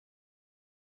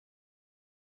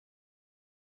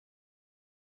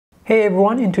Hey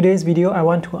everyone, in today's video I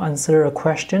want to answer a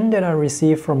question that I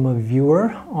received from a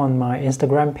viewer on my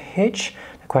Instagram page.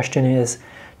 The question is,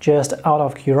 just out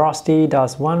of curiosity,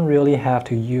 does one really have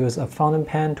to use a fountain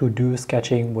pen to do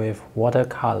sketching with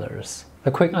watercolors?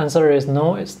 The quick answer is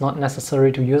no, it's not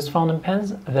necessary to use fountain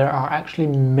pens. There are actually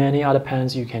many other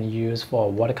pens you can use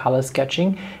for watercolor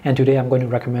sketching, and today I'm going to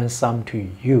recommend some to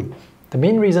you. The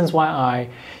main reasons why I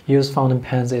use fountain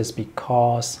pens is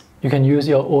because you can use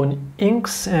your own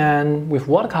inks, and with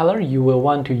watercolor you will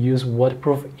want to use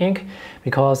waterproof ink,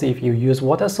 because if you use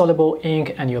water-soluble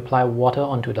ink and you apply water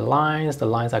onto the lines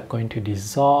are going to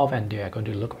dissolve and they are going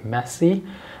to look messy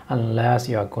unless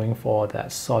you are going for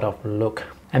that sort of look.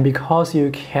 And because you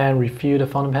can refill the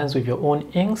fountain pens with your own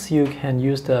inks, you can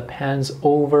use the pens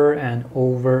over and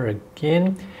over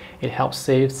again. It helps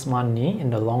save money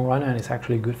in the long run, and it's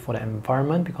actually good for the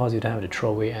environment because you don't have to throw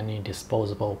away any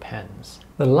disposable pens.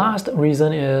 The last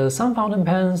reason is some fountain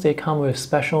pens, they come with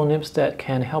special nibs that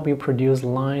can help you produce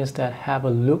lines that have a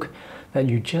look that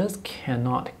you just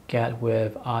cannot get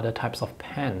with other types of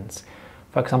pens.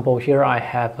 For example, here I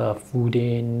have a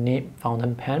full-day nib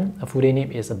fountain pen. A full-day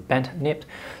nib is a bent nib.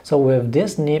 So with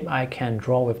this nib, I can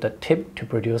draw with the tip to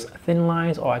produce thin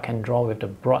lines, or I can draw with the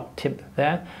broad tip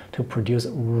there to produce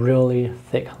really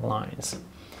thick lines.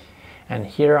 And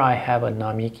here I have a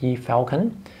Namiki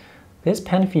Falcon. This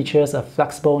pen features a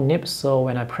flexible nib, so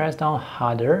when I press down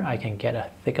harder, I can get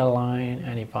a thicker line,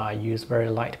 and if I use very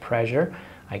light pressure,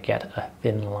 I get a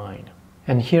thin line.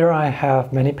 And here I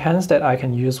have many pens that I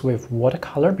can use with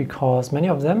watercolor because many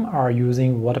of them are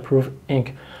using waterproof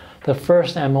ink. The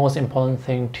first and most important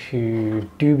thing to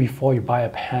do before you buy a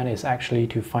pen is actually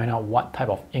to find out what type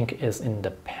of ink is in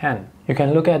the pen. You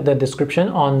can look at the description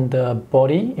on the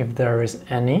body if there is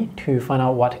any to find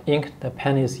out what ink the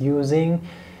pen is using.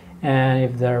 And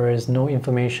if there is no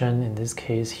information, in this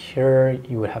case here,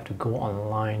 you would have to go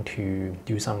online to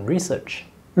do some research.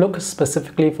 Look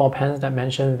specifically for pens that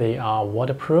mention they are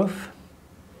waterproof,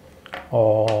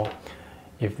 or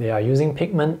if they are using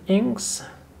pigment inks,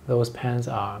 those pens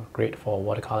are great for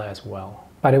watercolor as well.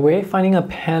 By the way, finding a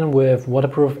pen with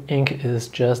waterproof ink is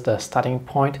just the starting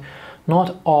point.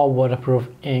 Not all waterproof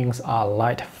inks are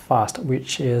light fast,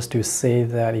 which is to say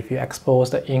that if you expose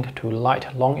the ink to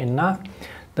light long enough,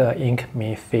 the ink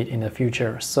may fade in the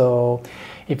future. So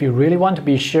if you really want to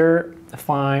be sure,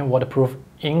 find waterproof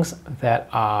inks that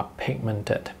are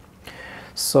pigmented.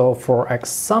 So for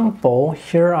example,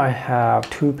 here I have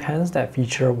two pens that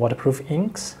feature waterproof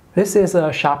inks. This is a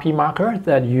Sharpie marker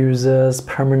that uses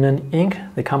permanent ink.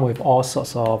 They come with all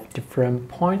sorts of different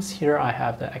points. Here I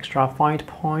have the extra fine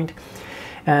point,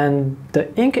 and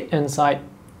the ink inside,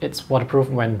 it's waterproof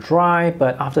when dry,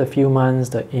 but after a few months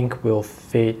the ink will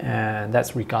fade, and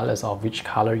that's regardless of which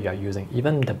color you are using.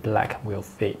 Even the black will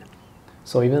fade.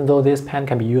 So even though this pen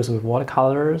can be used with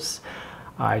watercolors,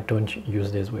 I don't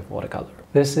use this with watercolor.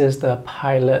 This is the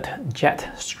Pilot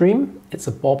Jet Stream. It's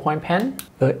a ballpoint pen.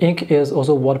 The ink is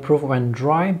also waterproof when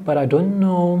dry, but I don't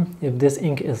know if this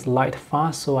ink is light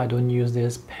fast, so I don't use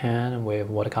this pen with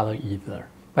watercolor either.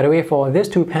 By the way, for these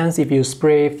two pens, if you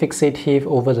spray fixative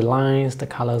over the lines, the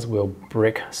colors will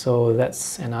break. So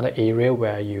that's another area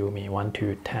where you may want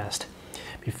to test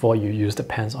before you use the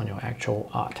pens on your actual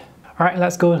art. Alright,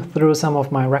 let's go through some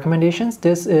of my recommendations.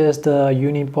 This is the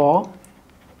Uniball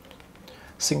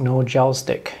Signal Gel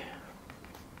Stick.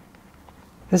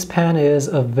 This pen is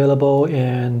available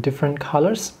in different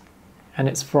colors, and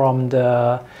it's from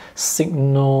the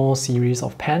Signal series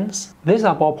of pens. These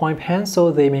are ballpoint pens, so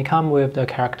they may come with the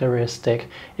characteristic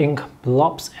ink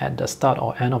blobs at the start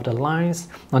or end of the lines.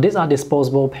 Now these are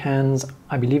disposable pens.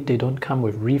 I believe they don't come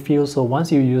with refill, so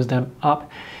once you use them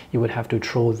up, you would have to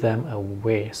throw them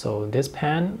away. So this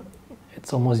pen,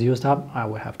 it's almost used up. I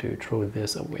will have to throw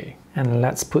this away. And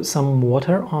let's put some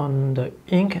water on the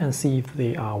ink and see if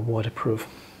they are waterproof.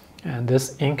 And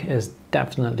this ink is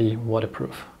definitely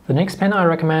waterproof. The next pen I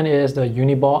recommend is the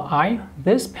Uniball Eye.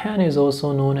 This pen is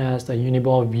also known as the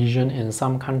Uniball Vision in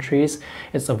some countries.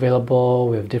 It's available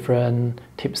with different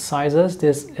tip sizes.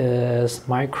 This is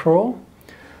micro.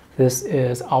 This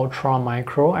is ultra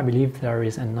micro. I believe there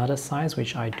is another size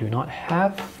which I do not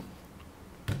have.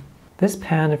 This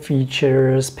pen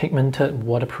features pigmented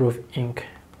waterproof ink,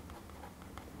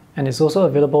 and it's also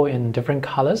available in different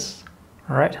colors.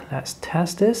 Alright, let's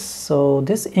test this. So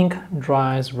this ink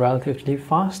dries relatively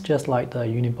fast, just like the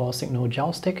Uniball Signal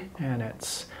Gel Stick, and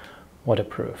it's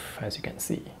waterproof, as you can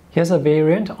see. Here's a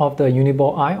variant of the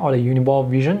Uniball Eye or the Uniball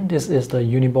Vision. This is the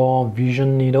Uniball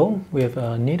Vision needle with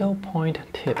a needle point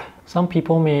tip. Some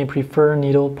people may prefer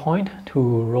needle point to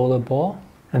rollerball.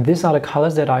 And these are the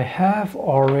colors that I have: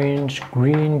 orange,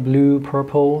 green, blue,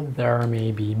 purple. There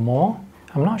may be more.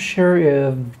 I'm not sure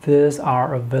if these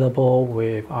are available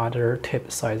with other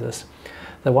tip sizes.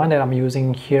 The one that I'm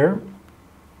using here,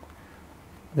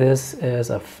 this is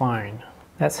a fine.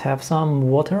 Let's have some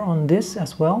water on this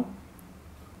as well.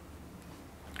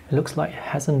 It looks like it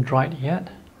hasn't dried yet.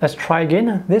 Let's try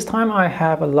again. This time I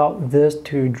have allowed this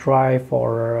to dry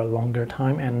for a longer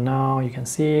time, and now you can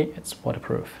see it's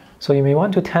waterproof. So you may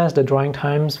want to test the drying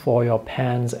times for your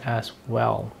pens as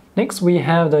well. Next we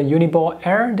have the Uniball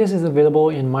Air. This is available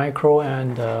in micro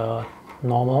and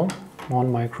normal,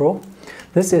 non-micro.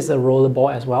 This is a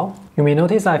rollerball as well. You may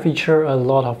notice I feature a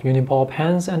lot of Uniball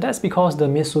pens, and that's because the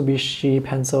Mitsubishi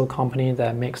pencil company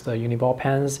that makes the Uniball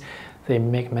pens, they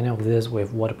make many of these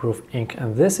with waterproof ink.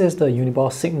 And this is the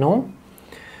Uniball Signal,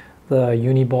 the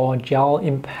Uniball Gel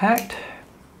Impact,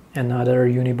 another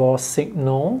Uniball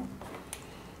Signal.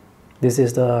 This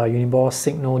is the Uniball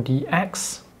Signal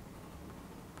DX.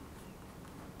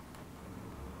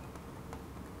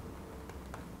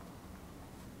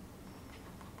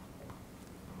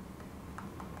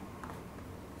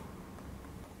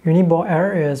 Uniball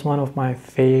Air is one of my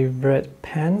favorite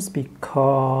pens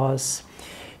because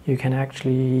you can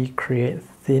actually create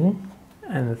thin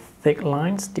and thick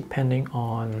lines depending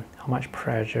on how much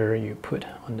pressure you put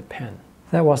on the pen.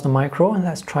 That was the micro, and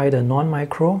let's try the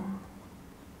non-micro.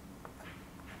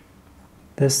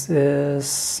 This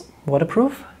is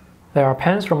waterproof. There are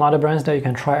pens from other brands that you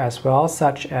can try as well,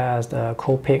 such as the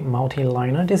Copic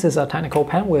Multi-Liner. This is a technical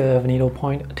pen with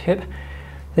needlepoint tip.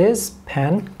 This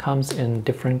pen comes in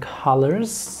different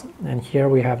colors, and here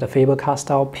we have the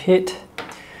Faber-Castell Pit,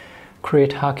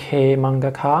 Kuretake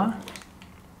Mangaka,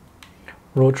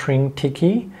 Rotring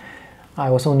Tiki. I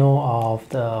also know of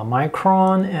the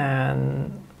Micron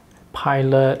and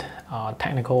Pilot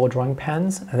technical drawing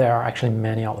pens. There are actually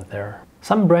many out there.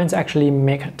 Some brands actually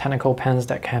make technical pens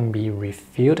that can be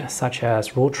refilled, such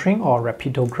as Rotring or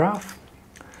Rapidograph.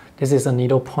 This is a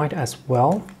needlepoint as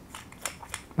well.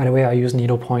 By the way, I use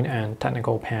needlepoint and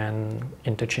technical pen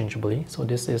interchangeably. So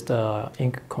this is the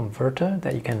ink converter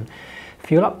that you can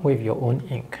fill up with your own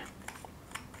ink.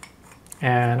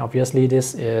 And obviously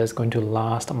this is going to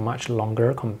last much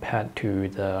longer compared to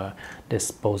the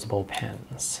disposable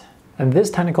pens. And these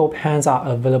technical pens are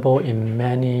available in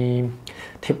many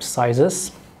tip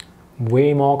sizes,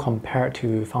 way more compared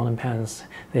to fountain pens.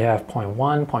 They have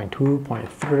 0.1, 0.2,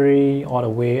 0.3, all the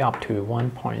way up to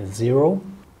 1.0.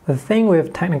 The thing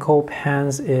with technical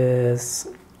pens is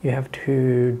you have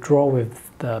to draw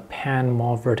with the pen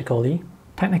more vertically.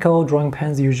 Technical drawing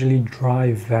pens usually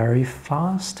dry very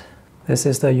fast. This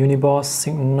is the Uniball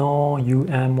Signal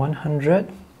UM100,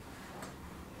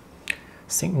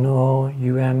 Signal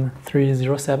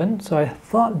UM307. So I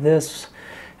thought this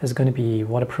is going to be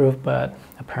waterproof, but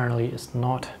apparently it's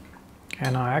not.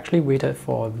 And I actually waited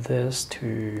for this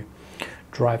to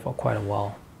dry for quite a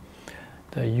while.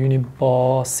 The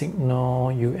Uniball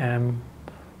Signal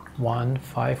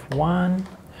UM151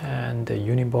 and the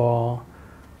Uniball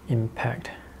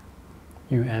Impact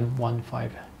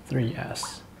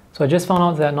UM153S. So I just found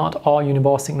out that not all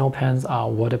Uniball Signal pens are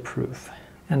waterproof.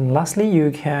 And lastly,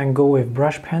 you can go with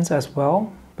brush pens as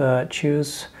well, but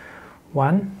choose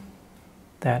one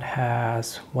that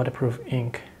has waterproof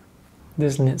ink.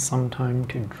 This needs some time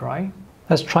to dry.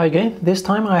 Let's try again. This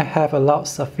time I have allowed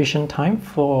sufficient time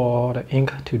for the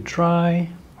ink to dry.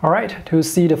 Alright, to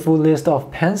see the full list of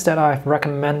pens that I've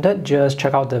recommended, just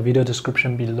check out the video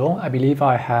description below. I believe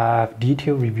I have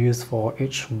detailed reviews for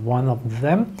each one of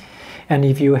them. And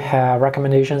if you have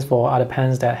recommendations for other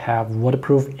pens that have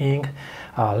waterproof ink,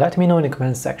 let me know in the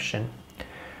comment section.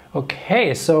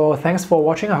 Okay, so thanks for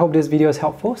watching. I hope this video is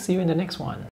helpful. See you in the next one.